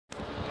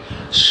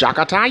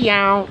Shakatai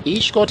y'all,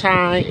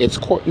 Ishkotai, it's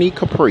Courtney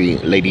Capri,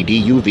 Lady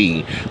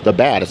DUV, the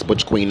baddest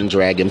Butch Queen and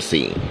Drag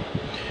MC.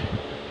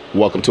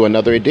 Welcome to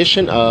another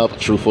edition of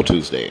Truthful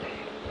Tuesday.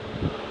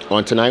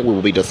 On tonight we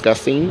will be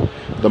discussing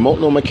the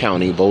Multnomah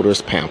County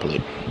Voters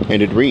Pamphlet,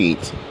 and it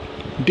reads,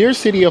 Dear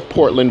City of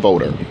Portland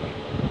voter,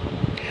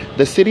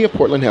 the City of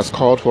Portland has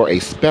called for a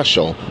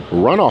special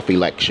runoff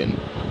election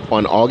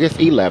on August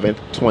 11th,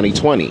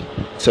 2020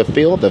 to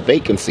fill the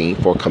vacancy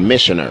for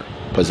Commissioner,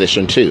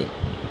 Position 2.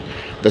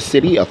 The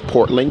City of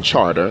Portland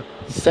Charter,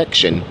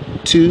 Section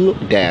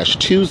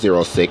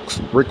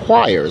 2-206,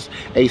 requires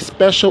a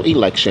special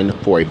election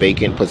for a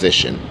vacant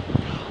position.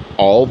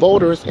 All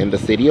voters in the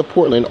City of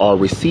Portland are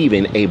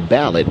receiving a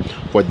ballot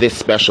for this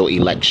special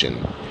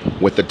election,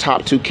 with the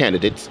top two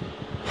candidates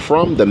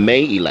from the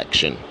May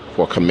election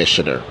for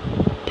Commissioner,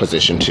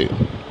 Position 2.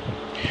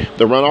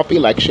 The runoff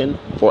election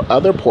for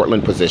other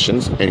Portland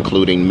positions,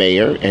 including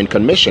Mayor and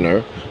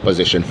Commissioner,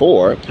 Position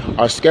 4,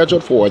 are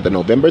scheduled for the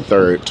November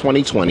 3rd,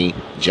 2020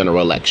 general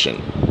election.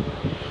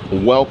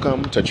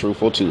 Welcome to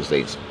Truthful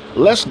Tuesdays.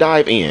 Let's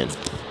dive in.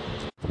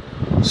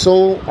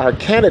 So our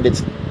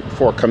candidates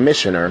for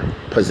Commissioner,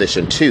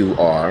 Position 2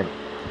 are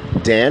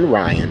Dan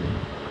Ryan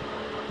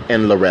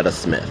and Loretta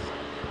Smith.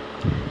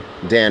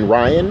 Dan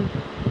Ryan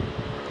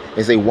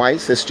is a white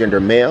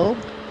cisgender male.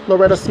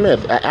 Loretta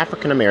Smith, an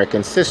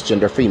African-American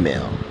cisgender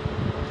female.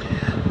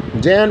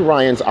 Dan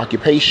Ryan's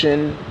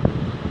occupation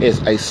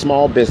is a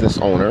small business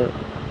owner,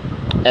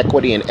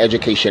 equity and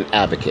education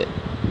advocate.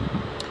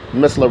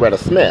 Miss Loretta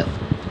Smith,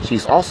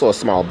 she's also a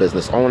small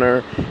business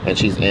owner, and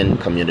she's in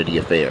community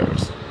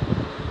affairs.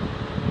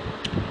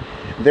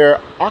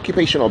 Their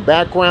occupational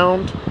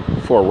background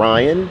for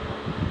Ryan,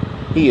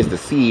 he is the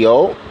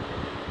CEO,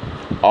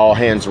 All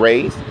Hands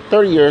Raised,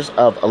 30 years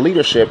of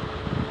leadership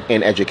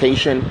in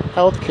education,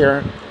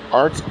 healthcare,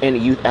 arts, and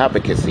youth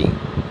advocacy.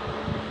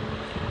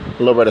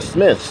 Loretta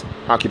Smith's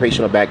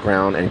occupational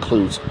background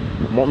includes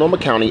Multnomah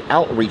County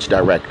Outreach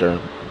Director,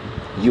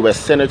 U.S.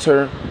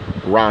 Senator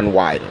Ron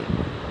Wyden.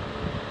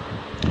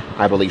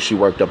 I believe she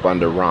worked up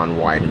under Ron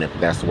Wyden, if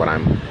that's what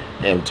I'm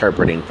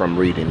interpreting from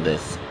reading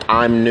this.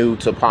 I'm new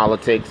to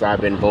politics.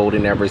 I've been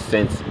voting ever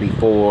since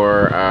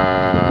before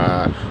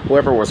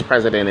whoever was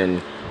president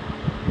in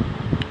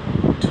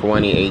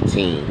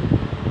 2018.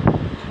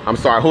 I'm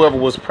sorry, whoever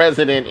was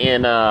president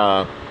in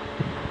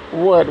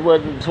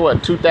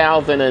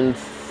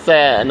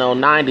 2007, no,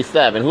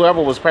 97.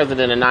 Whoever was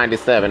president in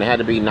 97, it had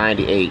to be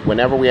 98.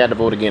 Whenever we had to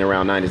vote again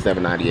around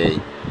 97, 98.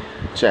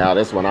 Child,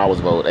 that's when I was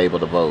able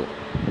to vote.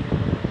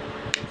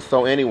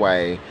 So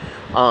anyway,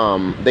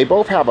 they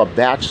both have a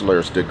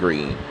bachelor's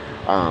degree.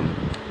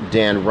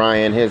 Dan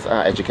Ryan, his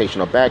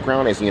educational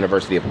background is the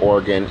University of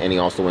Oregon, and he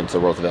also went to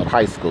Roosevelt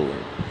High School.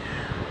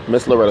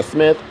 Miss Loretta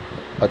Smith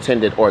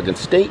attended Oregon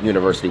State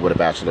University with a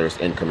bachelor's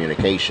in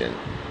communication.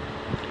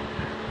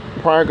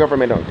 Prior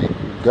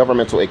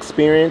governmental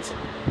experience,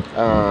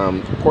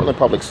 Portland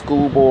Public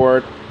School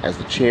Board as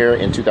the chair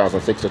in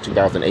 2006 to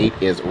 2008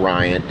 is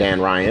Dan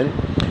Ryan.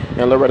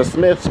 And Loretta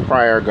Smith's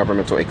prior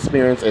governmental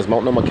experience is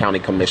Multnomah County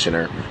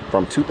Commissioner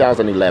from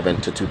 2011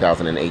 to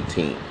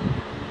 2018.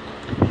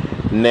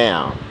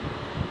 Now,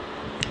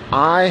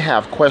 I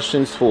have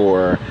questions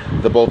for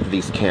both of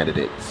these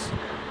candidates.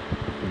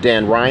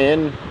 Dan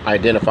Ryan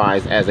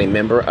identifies as a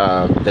member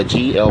of the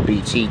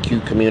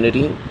GLBTQ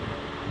community,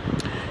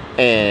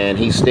 and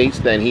he states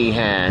that he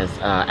has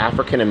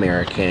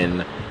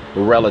African-American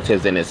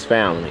relatives in his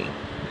family,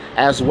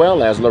 as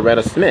well as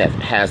Loretta Smith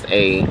has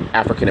a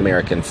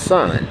African-American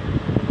son.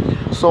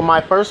 So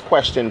my first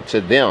question to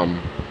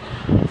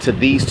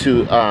these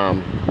two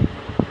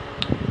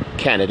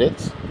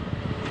candidates,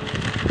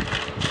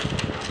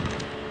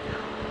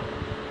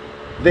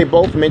 they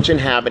both mention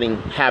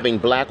having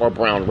black or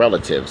brown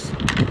relatives.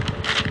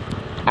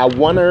 I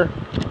wonder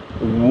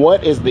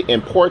what is the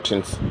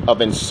importance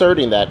of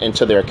inserting that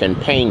into their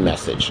campaign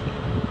message?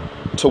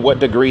 To what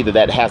degree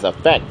that has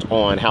effect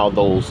on how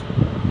those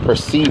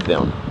perceive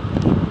them?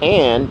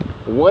 And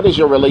what is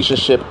your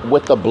relationship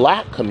with the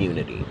black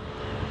community?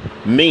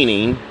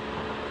 Meaning,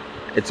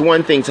 it's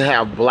one thing to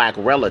have black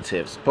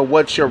relatives, but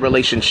what's your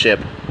relationship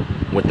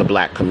with the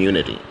black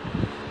community?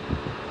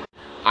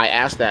 I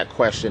ask that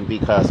question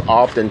because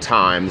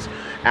oftentimes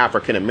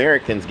African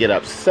Americans get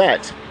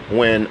upset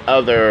when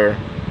other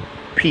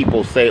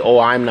people say, oh,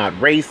 I'm not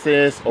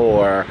racist,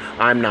 or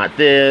I'm not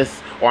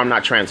this, or I'm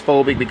not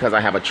transphobic because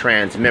I have a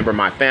trans member of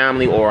my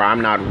family, or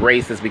I'm not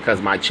racist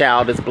because my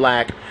child is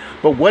black.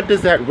 But what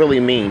does that really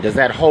mean? Does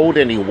that hold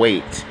any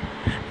weight?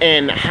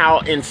 And how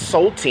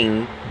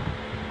insulting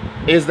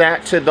is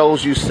that to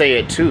those you say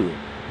it to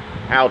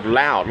out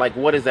loud? Like,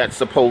 what is that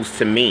supposed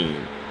to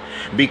mean?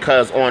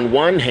 Because on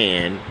one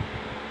hand,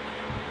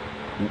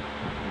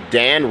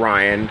 Dan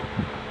Ryan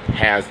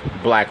has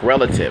black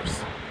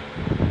relatives.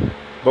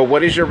 But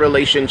what is your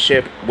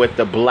relationship with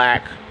the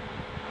black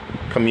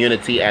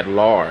community at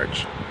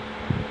large?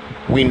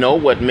 We know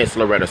what Miss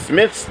Loretta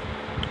Smith's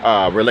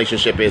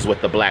relationship is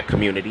with the black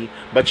community,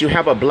 but you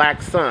have a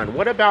black son.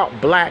 What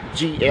about Black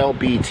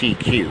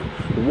GLBTQ?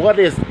 What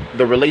is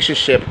the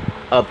relationship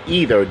of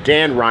either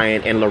Dan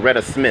Ryan and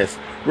Loretta Smith's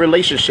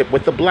relationship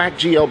with the Black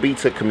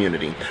GLBTQ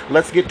community?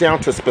 Let's get down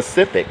to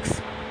specifics.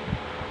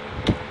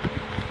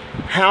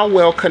 How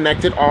well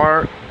connected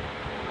are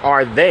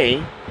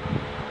they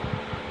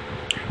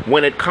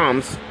when it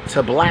comes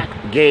to black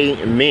gay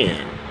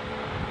men?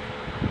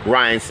 Dan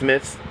Ryan,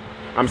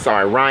 I'm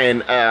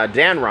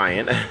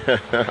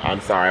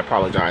sorry, I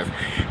apologize.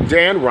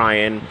 Dan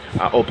Ryan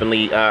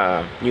openly,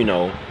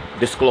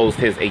 disclosed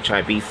his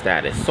HIV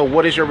status. So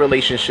what is your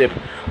relationship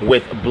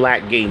with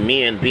black gay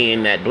men,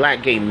 being that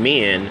black gay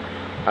men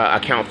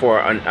account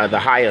for the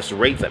highest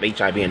rates of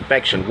HIV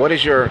infection? What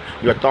is your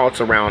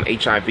thoughts around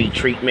HIV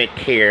treatment,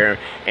 care,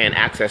 and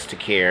access to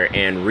care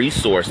and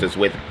resources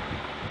with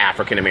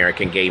African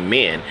American gay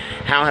men?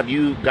 How have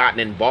you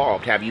gotten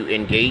involved? Have you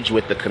engaged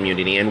with the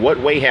community? In what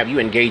way have you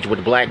engaged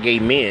with black gay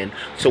men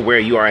to where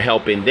you are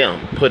helping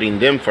them, putting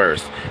them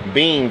first?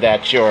 Being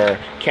that your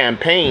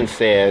campaign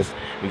says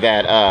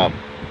that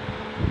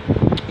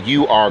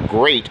you are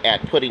great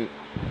at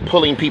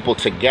pulling people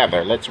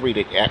together. Let's read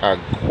a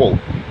quote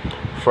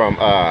from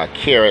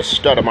Kara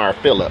Studemar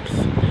Phillips.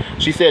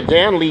 She said,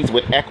 Dan leads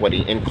with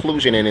equity,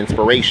 inclusion, and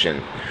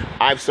inspiration.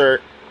 I've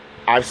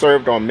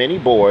served on many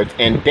boards,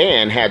 and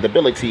Dan had the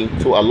ability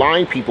to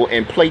align people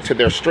and play to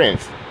their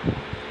strengths.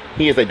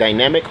 He is a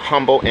dynamic,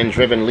 humble, and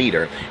driven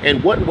leader.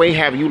 In what way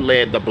have you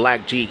led the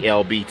Black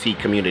GLBT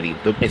community,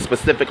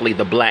 specifically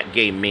the black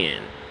gay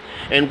men?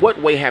 In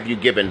what way have you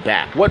given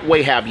back? What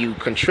way have you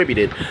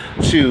contributed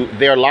to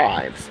their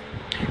lives?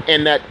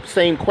 And that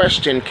same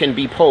question can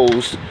be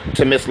posed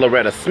to Miss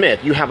Loretta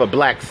Smith. You have a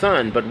black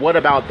son, but what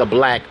about the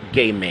black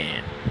gay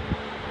man?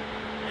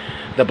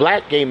 The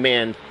black gay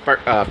man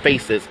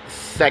faces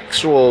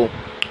sexual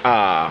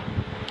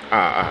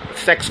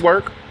sex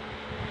work.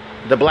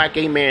 The black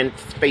gay man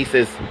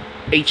faces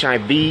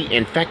HIV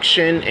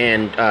infection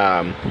and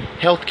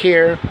health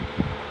care.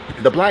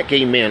 The black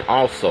gay man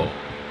also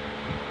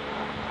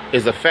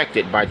is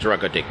affected by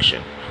drug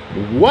addiction.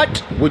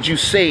 What would you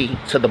say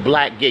to the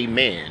black gay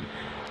man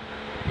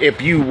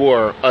if you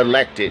were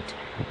elected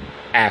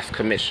as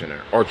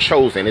commissioner, or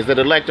chosen? Is it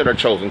elected or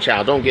chosen,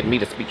 child? Don't get me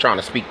to trying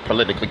to speak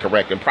politically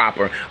correct and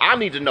proper. I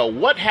need to know,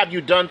 what have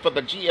you done for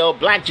the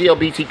black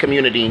GLBT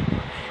community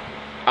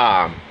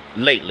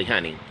lately,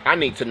 honey? I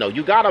need to know.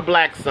 You got a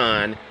black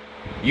son.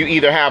 You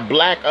either have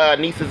black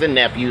nieces and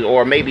nephews,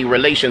 or maybe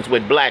relations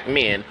with black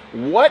men.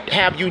 What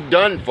have you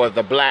done for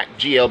the black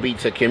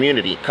GLBT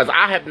community? Because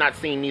I have not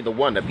seen neither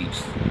one of you.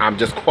 I'm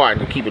just quiet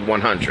and keep it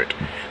 100.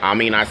 I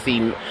mean, I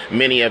see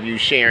many of you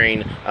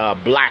sharing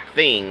black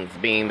things,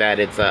 being that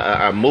it's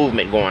a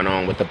movement going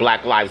on with the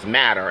Black Lives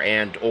Matter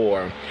and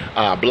or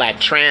black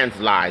trans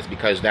lives,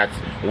 because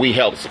we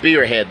help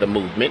spearhead the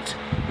movement,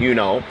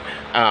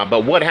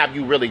 but what have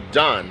you really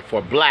done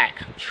for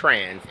black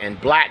trans and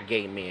black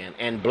gay men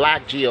and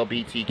black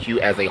GLBTQ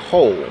as a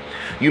whole?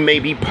 You may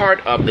be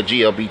part of the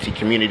GLBT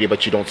community,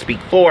 but you don't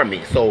speak for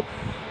me. So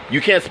you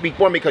can't speak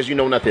for me because you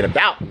know nothing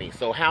about me.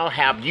 So how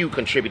have you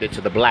contributed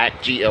to the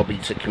black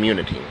GLBT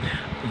community?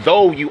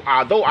 Though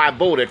I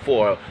voted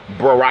for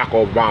Barack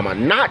Obama,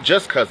 not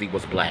just because he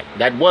was black.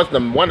 That was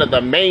one of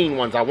the main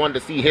ones I wanted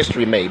to see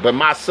history made. But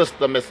my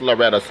sister, Miss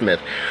Loretta Smith,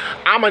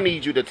 I'm going to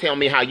need you to tell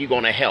me how you're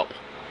going to help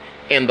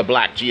in the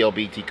black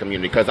GLBT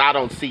community, because I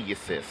don't see you,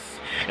 sis.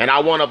 And I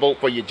want to vote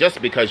for you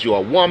just because you're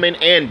a woman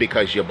and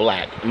because you're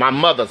black. My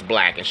mother's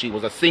black, and she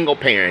was a single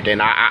parent,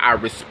 and I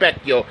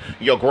respect your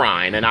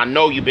grind. And I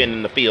know you've been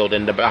in the field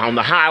and on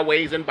the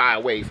highways and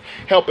byways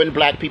helping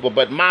black people.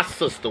 But my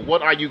sister,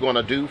 what are you going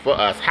to do for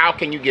us? How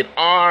can you get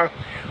our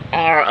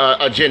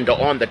agenda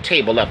on the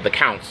table of the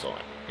council?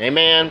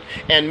 Amen.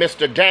 And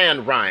Mr.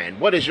 Dan Ryan,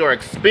 what is your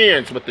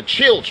experience with the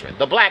children,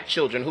 the black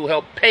children who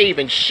helped pave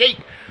and shape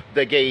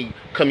the gay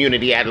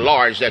community at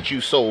large that you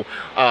so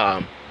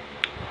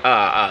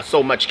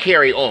much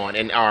carry on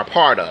and are a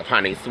part of,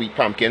 honey, sweet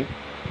pumpkin?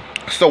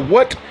 So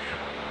what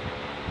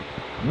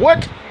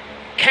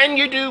can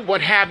you do? What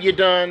have you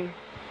done?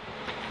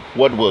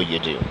 What will you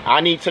do?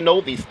 I need to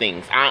know these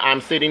things.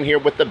 I'm sitting here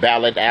with the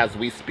ballot as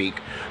we speak,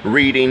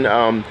 reading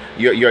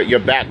your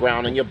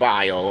background and your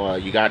bio.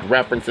 You got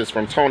references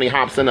from Tony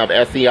Hobson of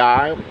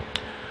SEI.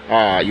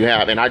 You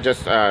have, and I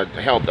just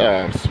helped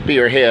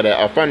spearhead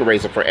a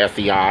fundraiser for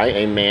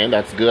SEI. Amen.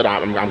 That's good.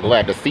 I'm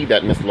glad to see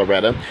that, Miss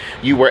Loretta.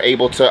 You were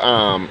able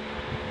to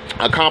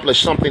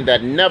accomplish something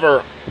that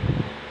never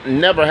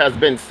has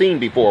been seen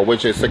before,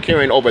 which is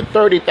securing over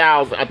 30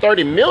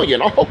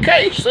 million.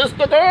 Okay,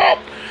 sister girl.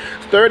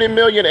 30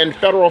 million in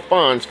federal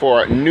funds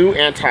for new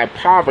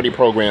anti-poverty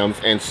programs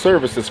and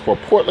services for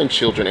Portland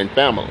children and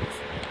families.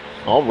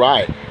 All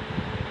right.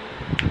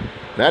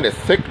 That is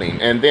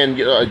sickening. And then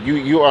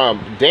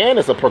Dan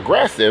is a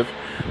progressive,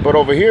 but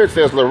over here it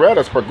says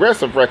Loretta's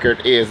progressive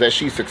record is that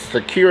she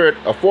secured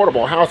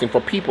affordable housing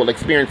for people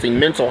experiencing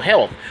mental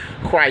health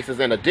crisis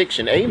and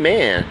addiction.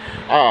 Amen.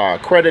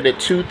 Credited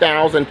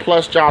 2,000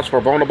 plus jobs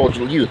for vulnerable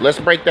youth. Let's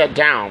break that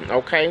down,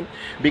 okay?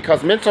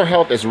 Because mental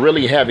health is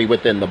really heavy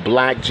within the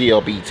Black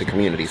GLBT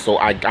community. So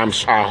I'm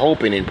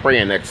hoping and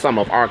praying that some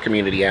of our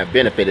community have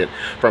benefited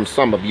from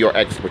some of your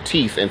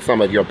expertise and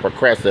some of your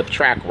progressive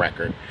track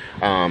record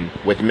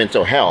with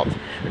mental health.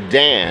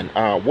 Dan,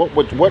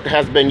 what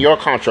has been your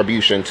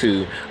contribution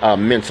to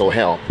mental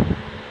health?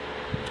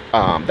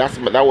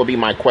 That would be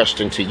my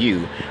question to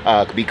you,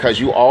 because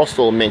you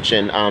also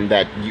mentioned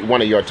that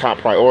one of your top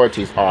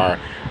priorities are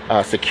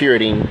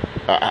securing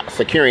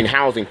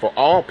housing for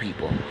all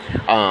people.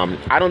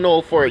 I don't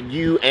know for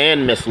you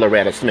and Miss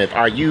Loretta Smith,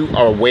 are you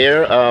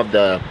aware of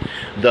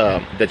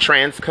the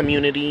trans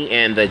community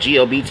and the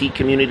GLBT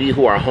community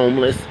who are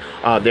homeless?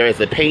 There is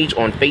a page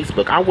on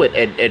Facebook. I would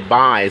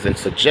advise and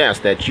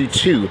suggest that you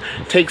too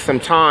take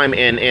some time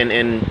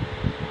and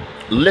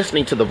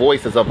listening to the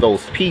voices of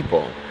those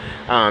people.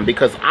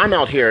 Because I'm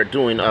out here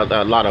doing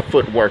a lot of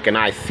footwork, and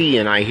I see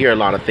and I hear a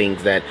lot of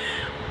things that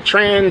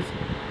trans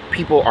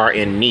people are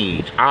in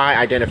need. I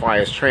identify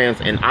as trans,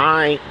 and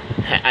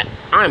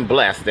I'm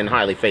blessed and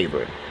highly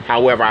favored.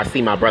 However, I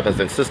see my brothers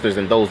and sisters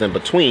and those in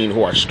between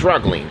who are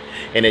struggling,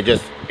 and it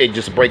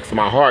just breaks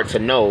my heart to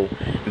know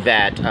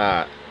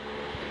that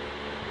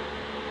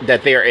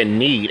that they're in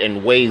need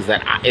in ways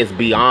that is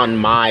beyond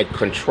my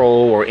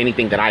control or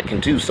anything that I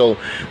can do. So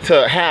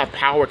to have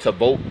power to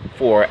vote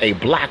for a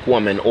black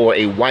woman or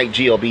a white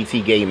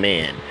GLBT gay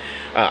man,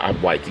 a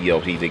white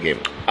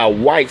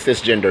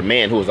cisgender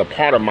man who is a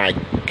part of my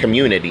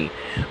community,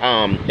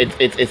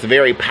 it's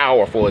very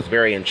powerful, it's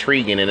very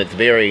intriguing, and it's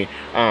very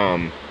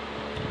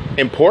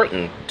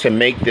important to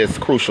make this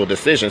crucial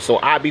decision. So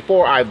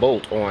before I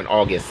vote on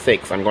August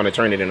 6th, I'm going to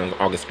turn it in on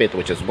August 5th,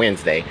 which is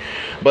Wednesday,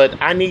 but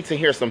I need to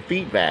hear some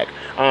feedback,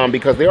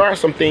 because there are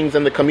some things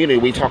in the community.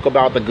 We talk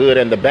about the good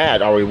and the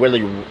bad. Are we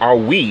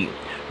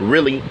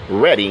really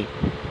ready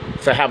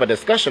to have a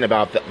discussion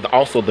about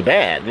also the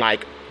bad?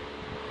 Like,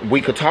 we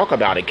could talk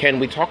about it. Can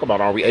we talk about,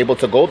 are we able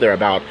to go there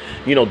about,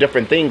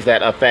 different things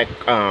that affect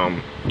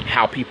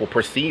how people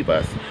perceive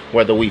us,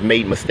 whether we've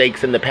made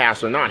mistakes in the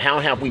past or not? How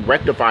have we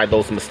rectified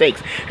those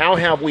mistakes? How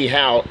have we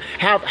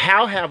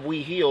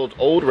healed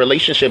old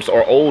relationships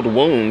or old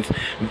wounds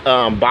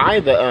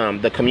by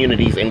the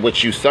communities in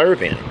which you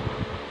serve in?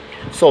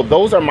 So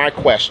those are my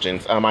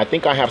questions. I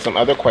think I have some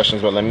other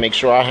questions, but let me make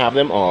sure I have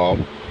them all.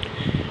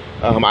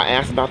 I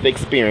asked about the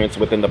experience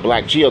within the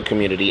Black GL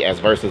community as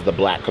versus the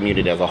Black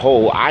community as a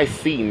whole. I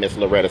see Miss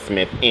Loretta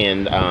Smith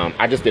in,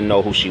 I just didn't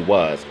know who she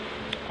was.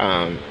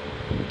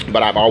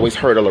 But I've always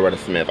heard of Loretta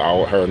Smith.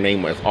 Her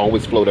name was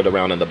always floated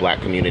around in the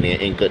Black community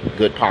in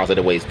good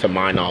positive ways, to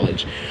my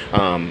knowledge.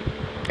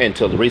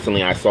 Until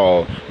recently I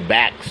saw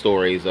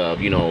backstories of,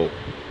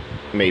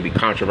 maybe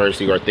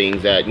controversy or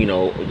things that,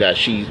 that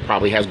she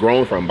probably has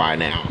grown from by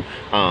now.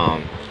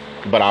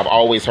 But I've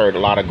always heard a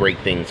lot of great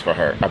things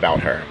about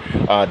her.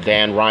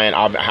 Dan Ryan,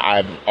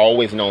 I've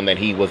always known that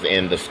he was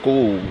in the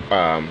school,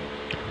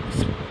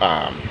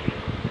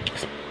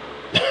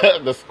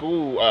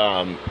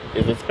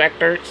 is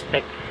inspector?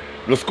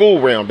 The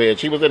school realm, bitch.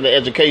 He was in the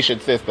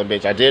education system,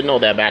 bitch. I did know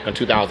that back in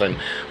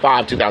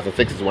 2005,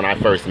 2006 is when I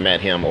first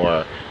met him,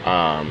 or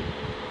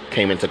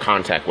came into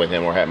contact with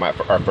him, or had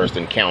our first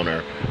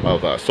encounter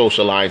of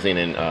socializing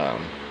and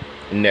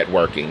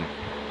networking.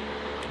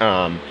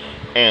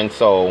 And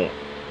so,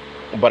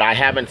 but I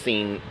haven't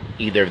seen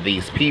either of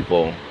these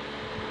people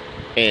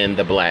in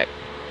the Black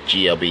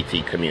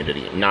GLBT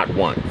community. Not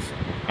once.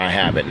 I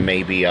haven't.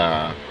 Maybe,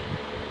 yeah,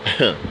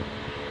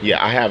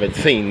 I haven't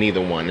seen neither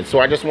one. And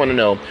so I just want to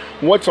know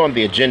what's on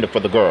the agenda for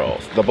the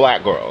girls, the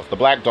black dolls, the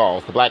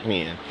black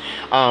men.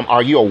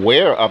 Are you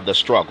aware of the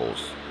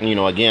struggles?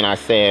 Again, I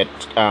said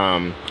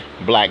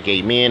black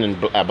gay men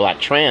and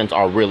black trans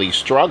are really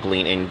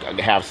struggling and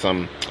have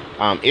some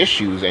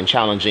issues and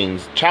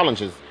challenges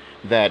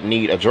that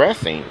need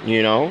addressing.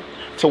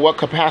 To what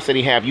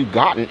capacity have you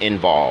gotten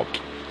involved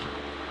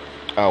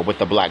with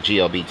the Black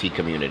GLBT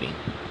community?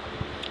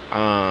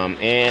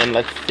 And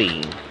let's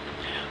see.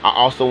 I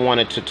also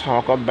wanted to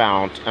talk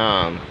about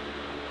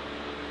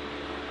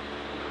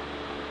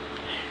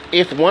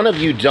if one of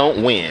you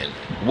don't win,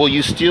 will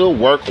you still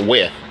work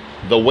with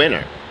the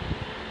winner?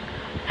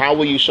 How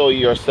will you show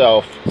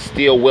yourself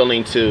still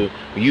willing to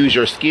use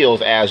your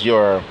skills as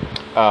your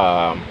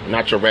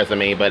not your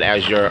resume, but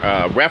as your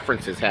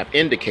references have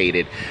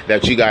indicated,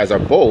 that you guys are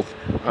both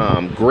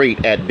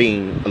great at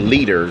being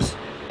leaders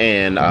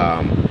and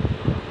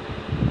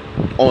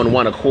on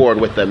one accord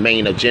with the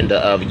main agenda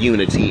of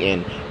unity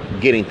and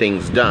getting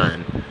things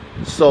done.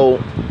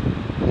 So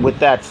with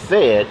that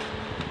said,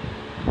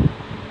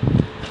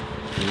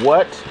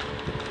 what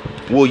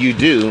will you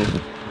do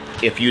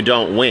if you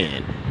don't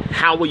win?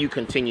 How will you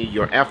continue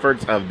your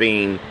efforts of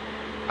being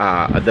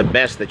the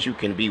best that you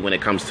can be when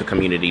it comes to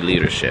community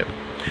leadership?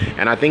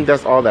 And I think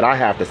that's all that I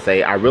have to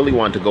say. I really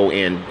want to go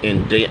in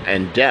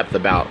depth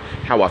about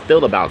how I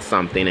feel about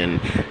something,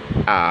 and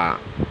I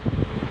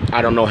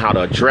don't know how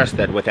to address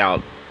that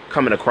without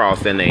coming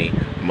across in a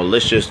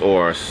malicious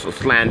or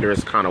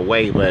slanderous kind of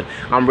way, but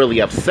I'm really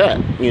upset,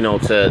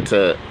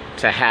 to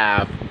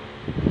have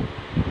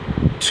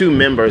two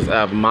members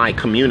of my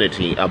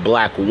community, a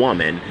black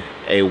woman,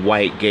 a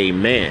white gay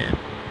man.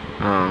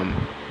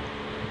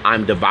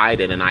 I'm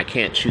divided, and I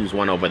can't choose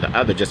one over the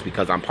other just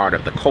because I'm part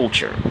of the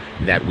culture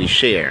that we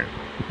share.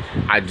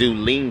 I do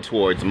lean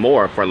towards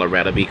more for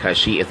Loretta because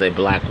she is a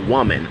black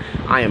woman.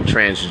 I am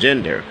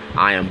transgender.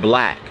 I am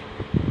black.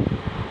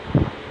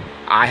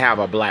 I have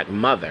a black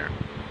mother.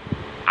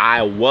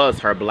 I was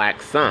her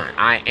black son.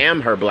 I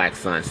am her black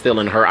son, still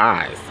in her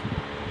eyes.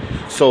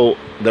 So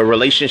the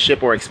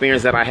relationship or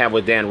experience that I have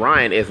with Dan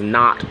Ryan is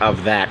not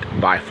of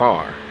that by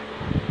far.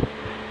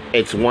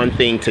 It's one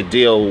thing to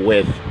deal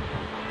with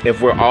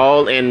if we're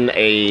all in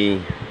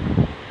a...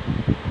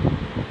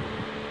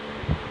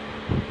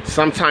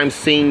 Sometimes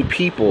seeing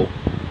people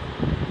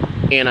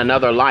in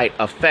another light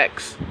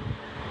affects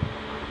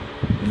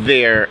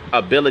their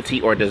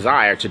ability or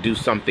desire to do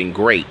something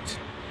great.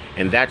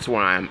 And that's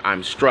why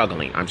I'm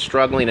struggling. I'm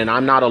struggling, and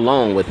I'm not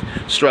alone with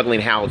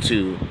struggling how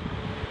to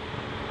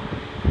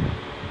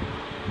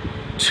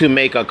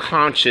make a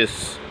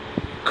conscious,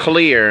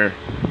 clear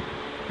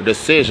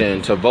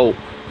decision to vote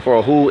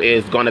for who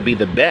is going to be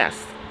the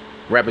best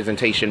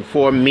representation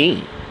for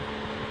me.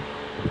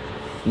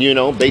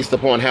 Based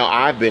upon how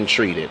I've been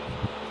treated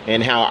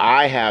and how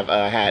I have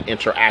had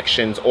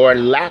interactions or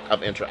lack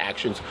of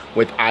interactions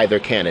with either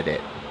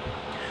candidate.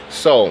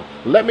 So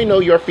let me know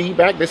your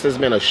feedback. This has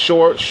been a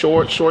short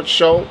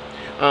show.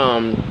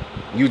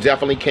 You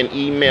definitely can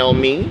email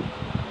me.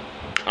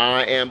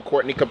 I am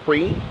Courtney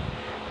Capri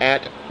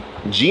at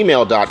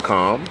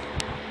gmail.com.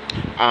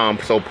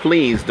 So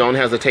please don't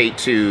hesitate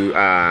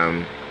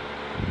to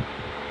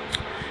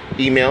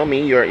email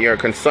me your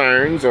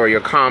concerns or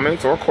your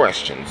comments or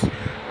questions.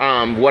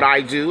 What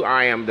I do,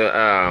 I am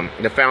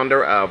the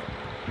founder of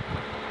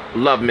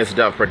Love Miss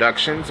Dove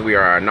Productions. We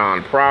are a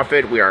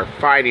non-profit. We are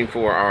fighting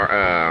for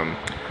our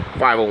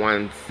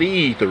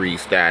 501c3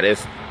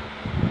 status.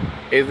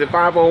 Is it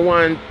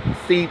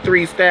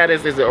 501c3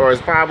 status? Is it, or is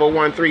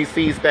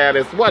 501c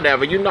status?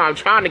 Whatever. I'm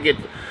trying to get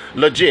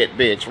legit,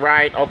 bitch,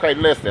 right? Okay,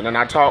 listen, and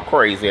I talk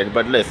crazy,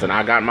 but listen,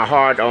 I got my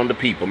heart on the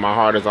people. My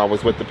heart is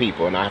always with the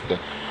people, and I have to,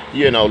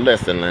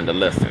 listen, Linda,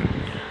 listen.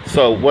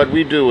 So what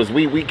we do is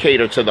we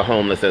cater to the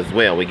homeless as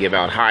well. We give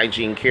out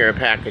hygiene care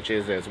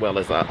packages as well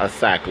as a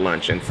sack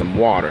lunch and some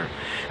water.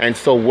 And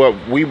so what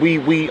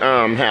we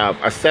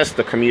have assessed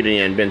the community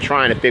and been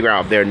trying to figure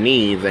out their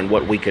needs and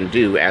what we can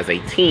do as a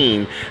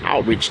team,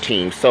 outreach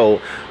team. So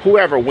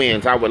whoever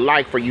wins, I would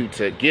like for you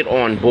to get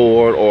on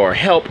board or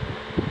help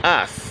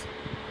us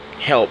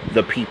help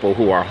the people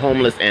who are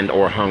homeless and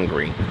or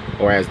hungry,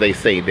 or as they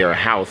say, they're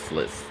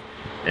houseless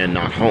and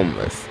not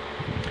homeless,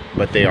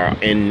 but they are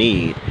in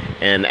need.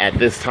 And at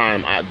this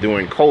time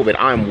during COVID,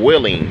 I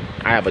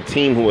have a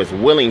team who is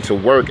willing to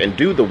work and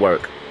do the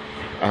work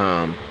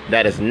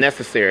that is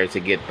necessary to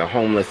get the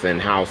homeless and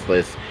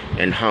houseless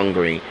and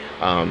hungry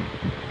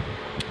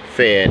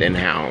fed and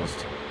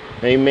housed.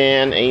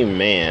 Amen,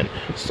 amen.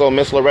 So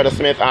Miss Loretta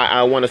Smith,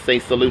 I want to say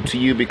salute to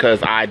you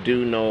because I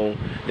do know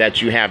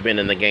that you have been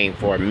in the game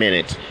for a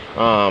minute.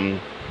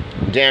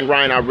 Dan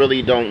Ryan, I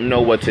really don't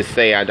know what to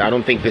say. I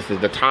don't think this is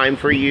the time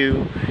for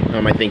you.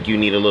 I think you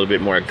need a little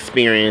bit more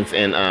experience,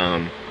 and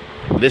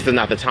this is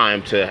not the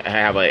time to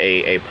have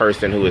a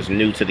person who is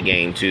new to the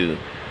game to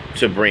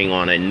bring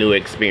on a new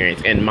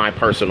experience, in my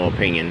personal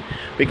opinion,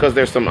 because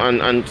there's some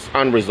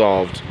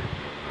unresolved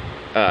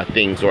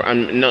things, or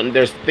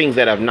there's things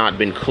that have not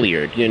been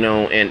cleared, and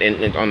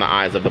on the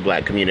eyes of the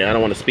black community. I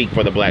don't want to speak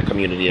for the black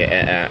community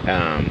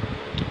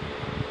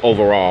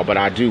overall, but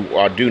I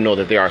do know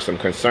that there are some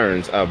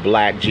concerns of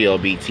Black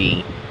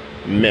GLBT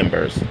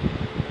members,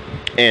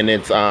 and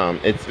it's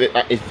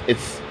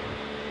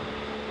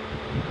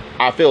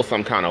I feel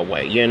some kind of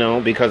way,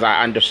 because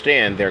I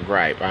understand their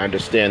gripe, I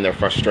understand their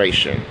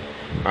frustration.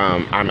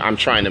 I'm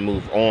trying to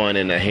move on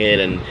and ahead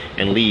and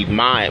leave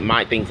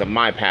my things of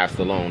my past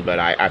alone, but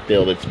I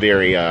feel it's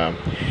very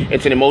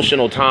it's an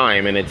emotional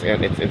time, and it's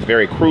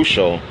very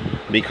crucial,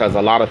 because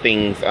a lot of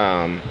things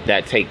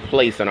that take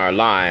place in our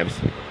lives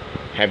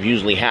have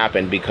usually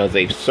happened because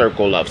a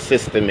circle of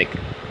systemic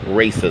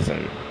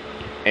racism,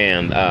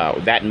 and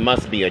that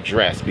must be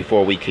addressed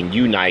before we can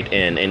unite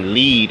and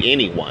lead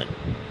anyone.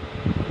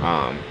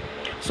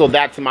 So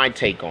that's my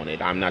take on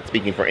it. I'm not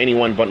speaking for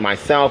anyone but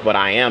myself, but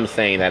I am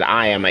saying that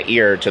I am an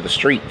ear to the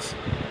streets.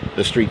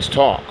 The streets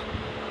talk,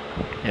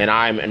 and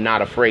I'm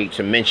not afraid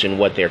to mention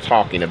what they're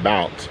talking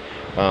about.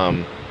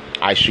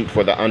 I shoot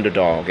for the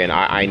underdog, and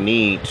I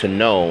need to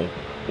know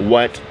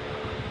what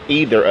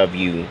either of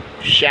you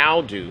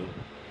shall do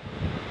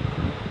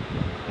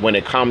when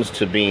it comes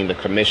to being the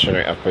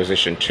commissioner of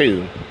position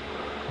 2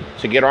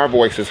 to get our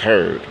voices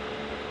heard.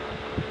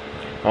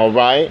 All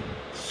right,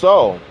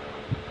 so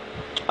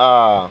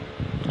I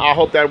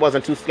hope that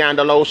wasn't too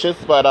scandalous,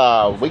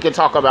 but we can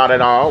talk about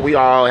it all. We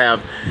all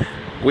have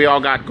We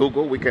all got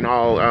Google. We can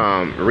all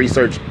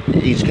research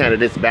each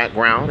candidate's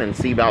background and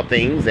see about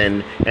things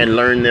and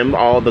learn them,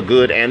 all the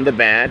good and the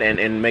bad,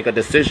 and make a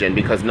decision,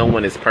 because no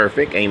one is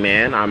perfect.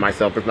 Amen. I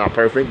myself is not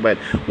perfect, but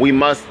we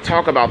must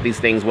talk about these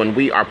things when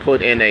we are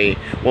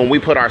when we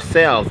put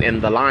ourselves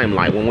in the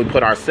limelight, when we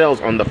put ourselves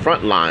on the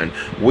front line.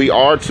 We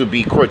are to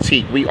be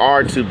critiqued. We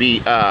are to be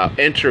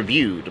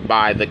interviewed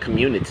by the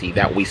community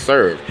that we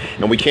serve,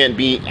 and we can't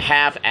be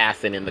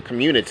half-assing in the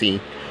community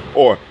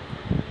or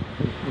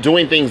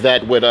doing things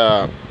that would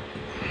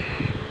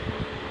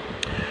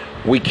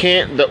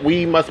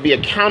we must be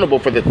accountable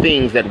for the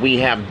things that we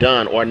have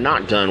done or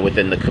not done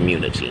within the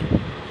community,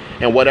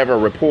 and whatever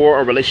rapport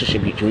or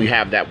relationship you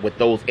have that with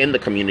those in the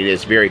community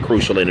is very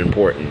crucial and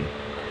important,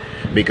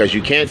 because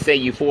you can't say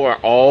you for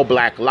all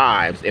black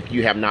lives if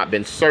you have not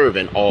been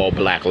serving all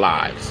black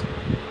lives.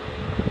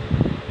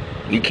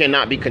 You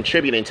cannot be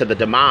contributing to the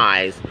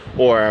demise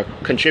or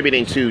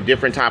contributing to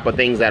different type of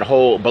things that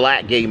hold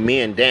black gay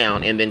men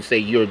down and then say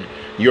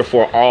you're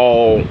for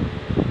all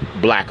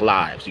black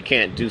lives. You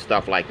can't do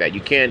stuff like that.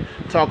 You can't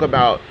talk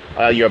about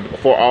you're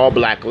for all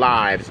black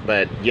lives,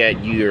 but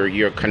yet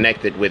you're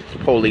connected with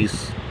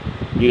police,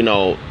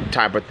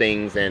 type of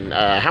things. And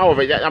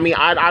however, I mean,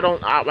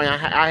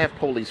 I have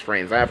police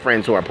friends. I have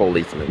friends who are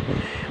policemen.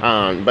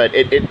 But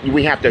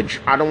we have to,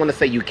 I don't want to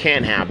say you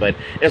can't have, but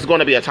it's going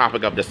to be a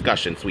topic of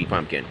discussion, Sweet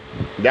Pumpkin.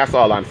 That's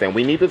all I'm saying.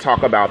 We need to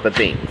talk about the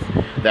things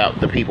that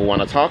the people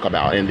want to talk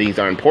about, and these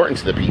are important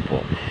to the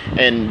people.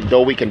 And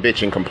though we can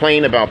bitch and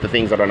complain about the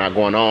things that are not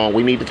going on,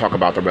 we need to talk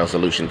about the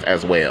resolutions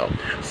as well.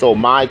 So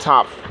my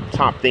top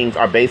things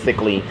are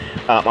basically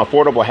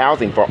affordable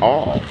housing for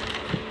all.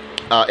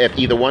 If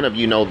either one of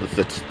you know the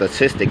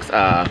statistics,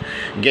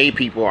 gay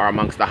people are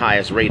amongst the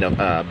highest rate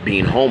of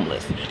being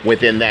homeless.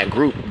 Within that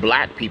group,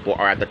 black people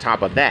are at the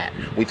top of that.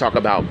 We talk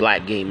about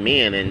black gay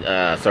men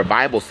and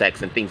survival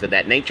sex and things of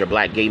that nature.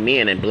 Black gay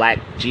men and black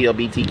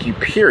GLBTQ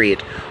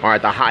period are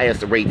at the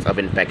highest rates of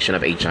infection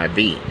of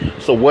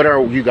HIV. So what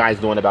are you guys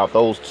doing about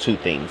those two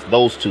things?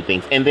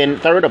 And then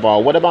third of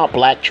all, what about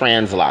black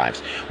trans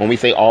lives? When we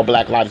say all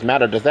black lives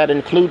matter, does that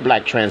include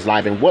black trans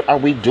lives? And what are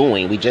we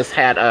doing? We just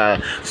had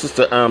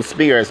Sister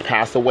Spears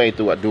passed away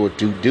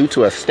due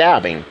to a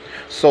stabbing.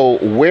 So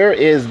where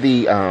is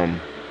the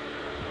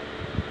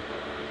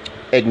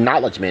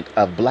acknowledgement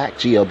of black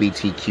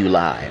GLBTQ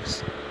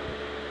lives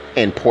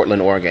in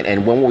Portland, Oregon?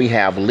 And when we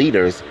have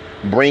leaders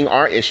bring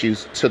our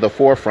issues to the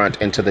forefront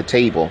and to the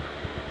table?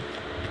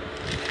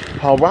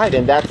 All right,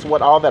 and that's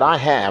all that I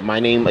have. My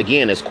name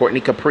again is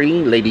Courtney Capri,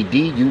 Lady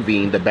D, you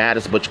being the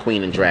baddest butch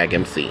queen and drag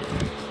MC.